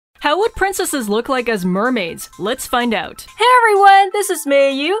How would princesses look like as mermaids? Let's find out. Hey everyone, this is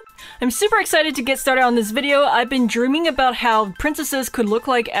Mayu. I'm super excited to get started on this video. I've been dreaming about how princesses could look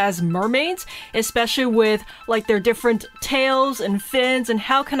like as mermaids, especially with like their different tails and fins, and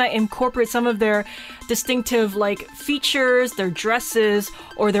how can I incorporate some of their distinctive like features, their dresses,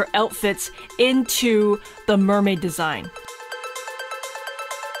 or their outfits into the mermaid design.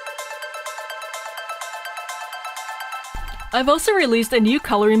 I've also released a new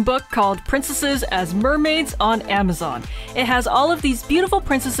coloring book called Princesses as Mermaids on Amazon. It has all of these beautiful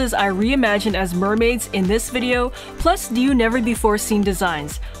princesses I reimagined as mermaids in this video, plus new never-before-seen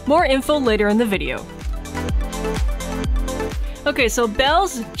designs. More info later in the video. Okay, so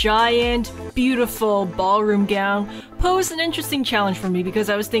Belle's giant, beautiful ballroom gown posed an interesting challenge for me because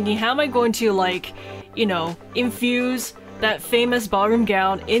I was thinking, how am I going to, like, you know, infuse that famous ballroom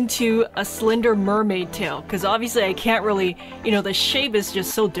gown into a slender mermaid tail? Because obviously I can't really, you know, the shape is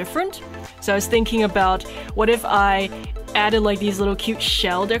just so different. So I was thinking about, what if I added like these little cute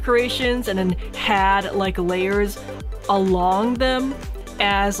shell decorations and then had like layers along them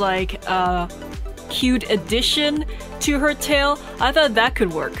as like a cute addition to her tail? I thought that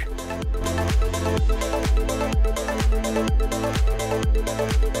could work.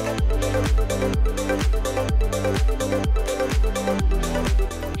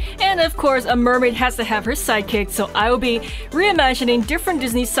 And of course, a mermaid has to have her sidekick, so I will be reimagining different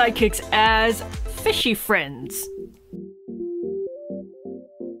Disney sidekicks as fishy friends.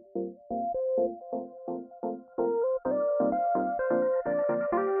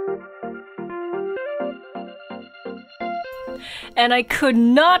 And I could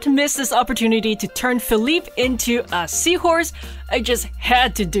not miss this opportunity to turn Philippe into a seahorse. I just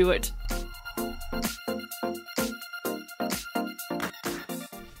had to do it.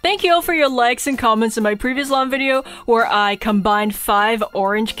 Thank you all for your likes and comments in my previous long video where I combined 5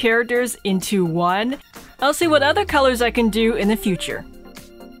 orange characters into one. I'll see what other colors I can do in the future.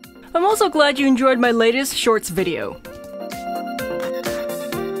 I'm also glad you enjoyed my latest shorts video.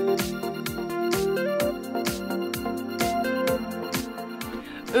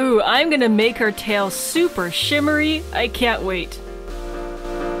 Ooh, I'm gonna make her tail super shimmery. I can't wait.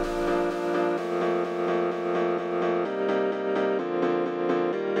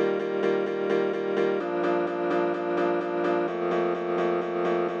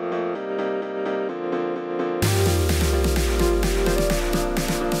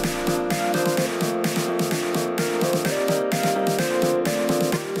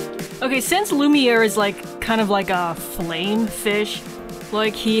 Okay, since Lumiere is like kind of like a flame fish,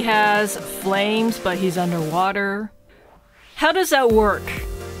 like he has flames but he's underwater, how does that work?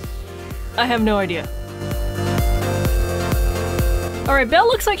 I have no idea. Alright, Belle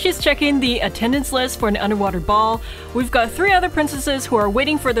looks like she's checking the attendance list for an underwater ball. We've got 3 other princesses who are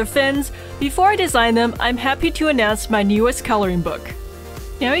waiting for their fins. Before I design them, I'm happy to announce my newest coloring book.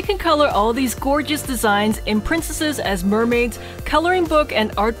 Now you can color all these gorgeous designs in Princesses as Mermaids coloring book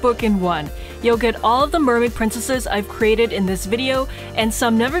and art book in one. You'll get all of the mermaid princesses I've created in this video and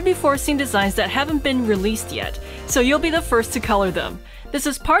some never-before-seen designs that haven't been released yet, so you'll be the first to color them. This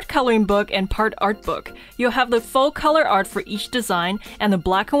is part coloring book and part art book. You'll have the full color art for each design and the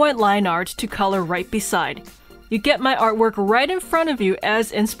black and white line art to color right beside. You get my artwork right in front of you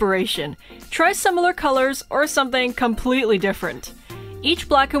as inspiration. Try similar colors or something completely different. Each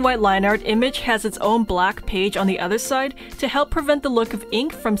black and white line art image has its own black page on the other side to help prevent the look of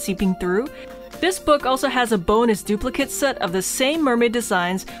ink from seeping through. This book also has a bonus duplicate set of the same mermaid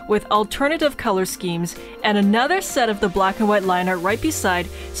designs with alternative color schemes and another set of the black and white line art right beside,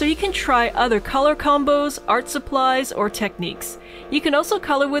 so you can try other color combos, art supplies, or techniques. You can also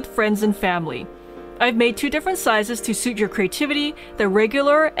color with friends and family. I've made 2 different sizes to suit your creativity, the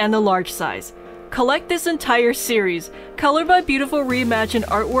regular and the large size. Collect this entire series, colored by beautiful reimagined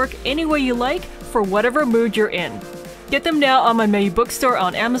artwork any way you like for whatever mood you're in. Get them now on my Mayu bookstore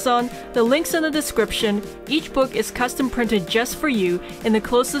on Amazon, the link's in the description. Each book is custom printed just for you in the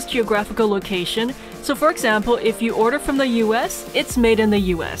closest geographical location, so for example, if you order from the US, it's made in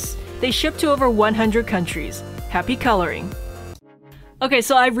the US. They ship to over 100 countries. Happy coloring! Okay,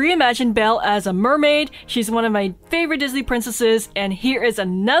 so I've reimagined Belle as a mermaid. She's one of my favorite Disney princesses, and here is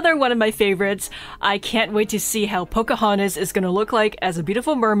another one of my favorites. I can't wait to see how Pocahontas is gonna look like as a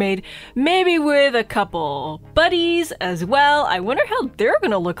beautiful mermaid, maybe with a couple buddies as well. I wonder how they're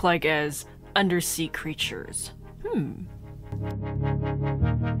gonna look like as undersea creatures.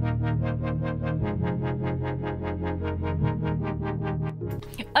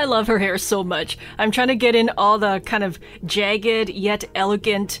 I love her hair so much. I'm trying to get in all the kind of jagged yet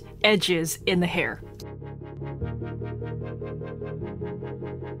elegant edges in the hair.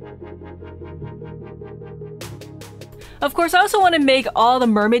 Of course, I also want to make all the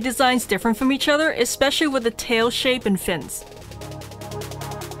mermaid designs different from each other, especially with the tail shape and fins.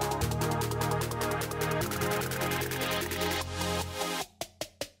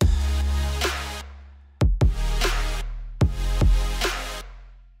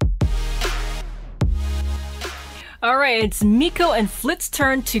 Alright, it's Miko and Flit's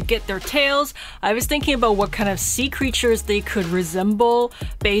turn to get their tails. I was thinking about what kind of sea creatures they could resemble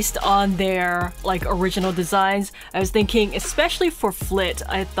based on their original designs. I was thinking, especially for Flit,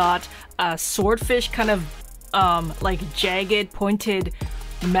 I thought a swordfish kind of jagged, pointed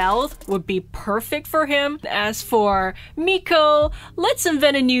mouth would be perfect for him. As for Miko, let's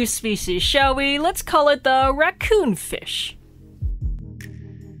invent a new species, shall we? Let's call it the raccoon fish.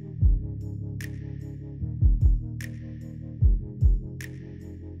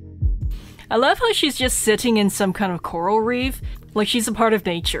 I love how she's just sitting in some kind of coral reef, like she's a part of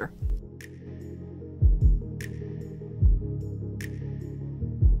nature.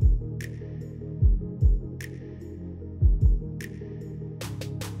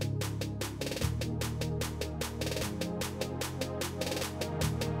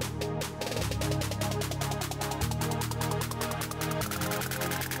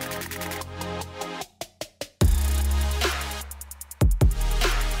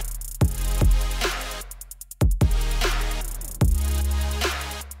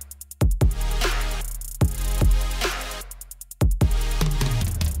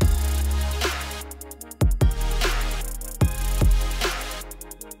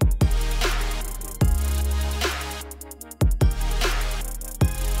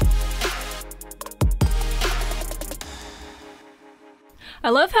 I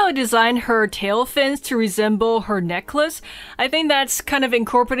love how I designed her tail fins to resemble her necklace. I think that's kind of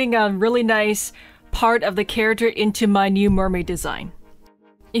incorporating a really nice part of the character into my new mermaid design.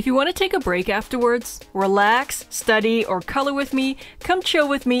 If you want to take a break afterwards, relax, study, or color with me, come chill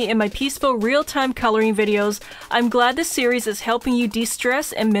with me in my peaceful real-time coloring videos. I'm glad this series is helping you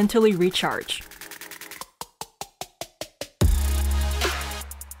de-stress and mentally recharge.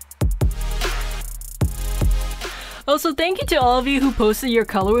 Also, thank you to all of you who posted your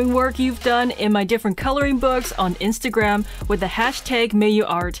coloring work you've done in my different coloring books on Instagram with the hashtag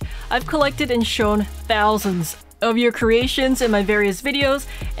 #MayUArt. I've collected and shown thousands of your creations in my various videos,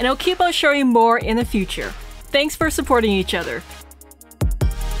 and I'll keep on showing more in the future. Thanks for supporting each other.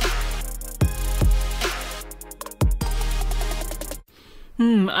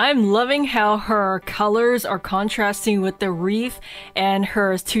 I'm loving how her colors are contrasting with the reef and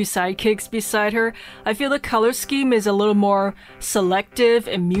her two sidekicks beside her. I feel the color scheme is a little more selective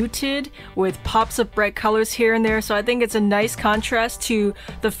and muted with pops of bright colors here and there, so I think it's a nice contrast to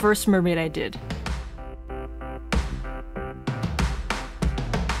the first mermaid I did.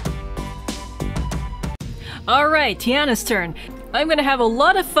 Alright, Tiana's turn. I'm gonna have a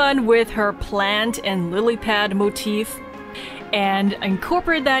lot of fun with her plant and lily pad motif and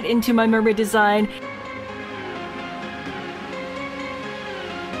incorporate that into my mermaid design.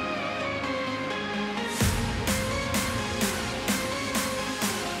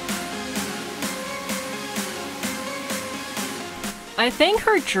 I think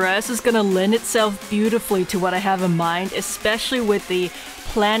her dress is gonna lend itself beautifully to what I have in mind, especially with the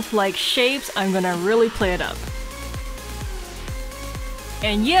plant-like shapes. I'm gonna really play it up.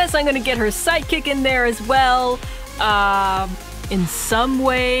 And yes, I'm gonna get her sidekick in there as well. In some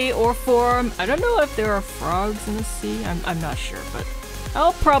way or form. I don't know if there are frogs in the sea. I'm not sure, but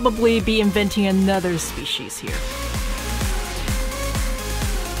I'll probably be inventing another species here.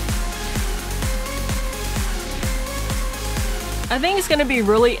 I think it's gonna be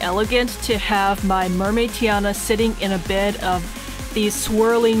really elegant to have my mermaid Tiana sitting in a bed of these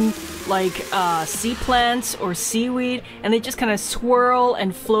swirling sea plants or seaweed, and they just kind of swirl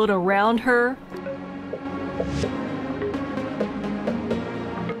and float around her.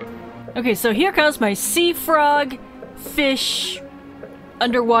 Okay, so here comes my sea frog, fish,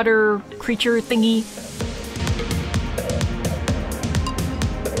 underwater creature thingy.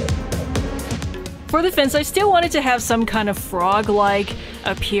 For the fins, I still wanted to have some kind of frog-like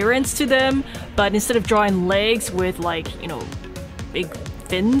appearance to them, but instead of drawing legs with big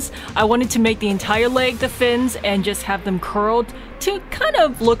fins, I wanted to make the entire leg the fins and just have them curled to kind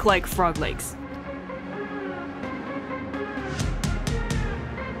of look like frog legs.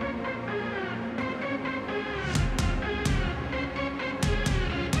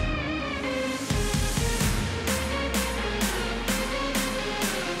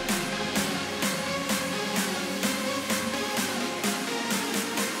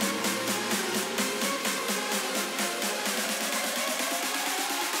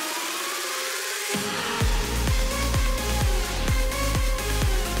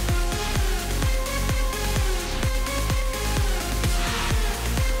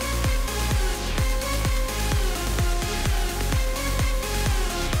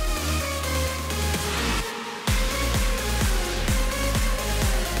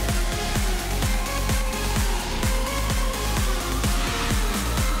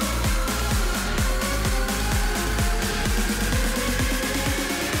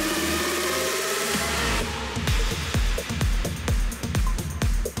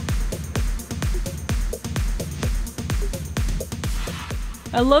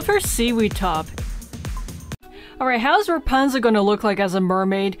 I love her seaweed top. Alright, how's Rapunzel gonna look like as a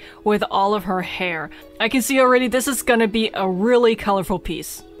mermaid with all of her hair? I can see already this is gonna be a really colorful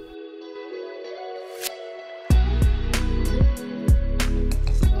piece.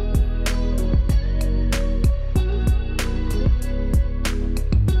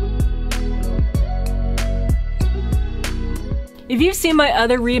 If you've seen my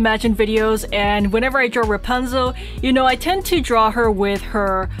other reimagine videos, and whenever I draw Rapunzel, you know I tend to draw her with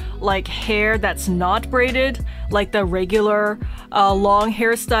her like hair that's not braided, like the regular long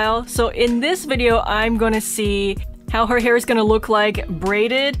hairstyle. So in this video, I'm gonna see how her hair is gonna look like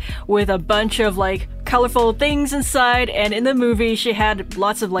braided with a bunch of like colorful things inside, and in the movie she had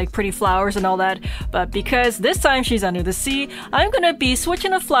lots of like pretty flowers and all that, but because this time she's under the sea, I'm gonna be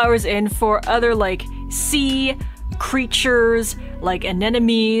switching the flowers in for other like sea creatures like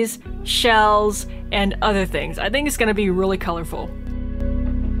anemones, shells, and other things. I think it's gonna be really colorful.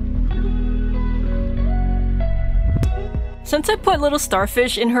 Since I put little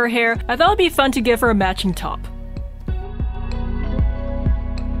starfish in her hair, I thought it'd be fun to give her a matching top.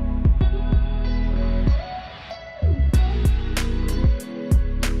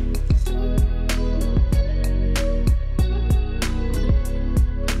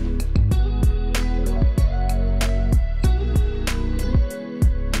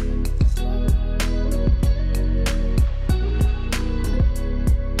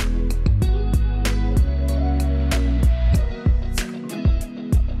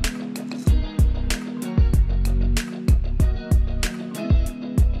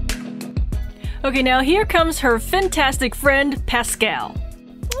 Okay, now here comes her fantastic friend, Pascal.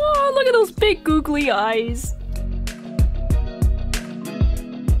 Oh, look at those big googly eyes.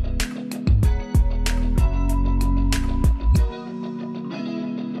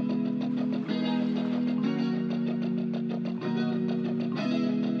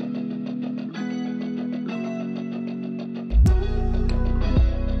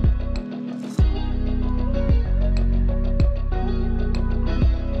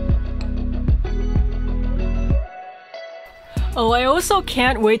 Oh, I also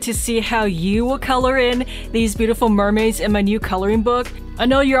can't wait to see how you will color in these beautiful mermaids in my new coloring book. I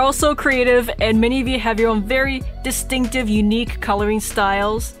know you're also creative and many of you have your own very distinctive, unique coloring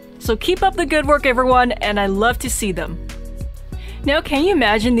styles. So keep up the good work, everyone, and I love to see them. Now, can you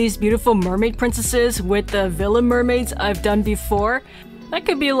imagine these beautiful mermaid princesses with the villain mermaids I've done before? That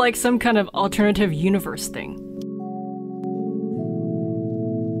could be like some kind of alternative universe thing.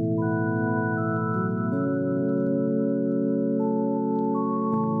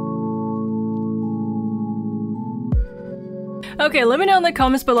 Okay, let me know in the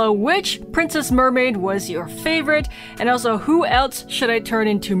comments below which princess mermaid was your favorite, and also who else should I turn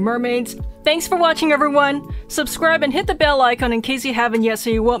into mermaids. Thanks for watching, everyone! Subscribe and hit the bell icon in case you haven't yet so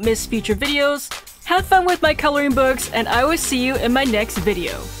you won't miss future videos. Have fun with my coloring books, and I will see you in my next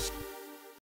video.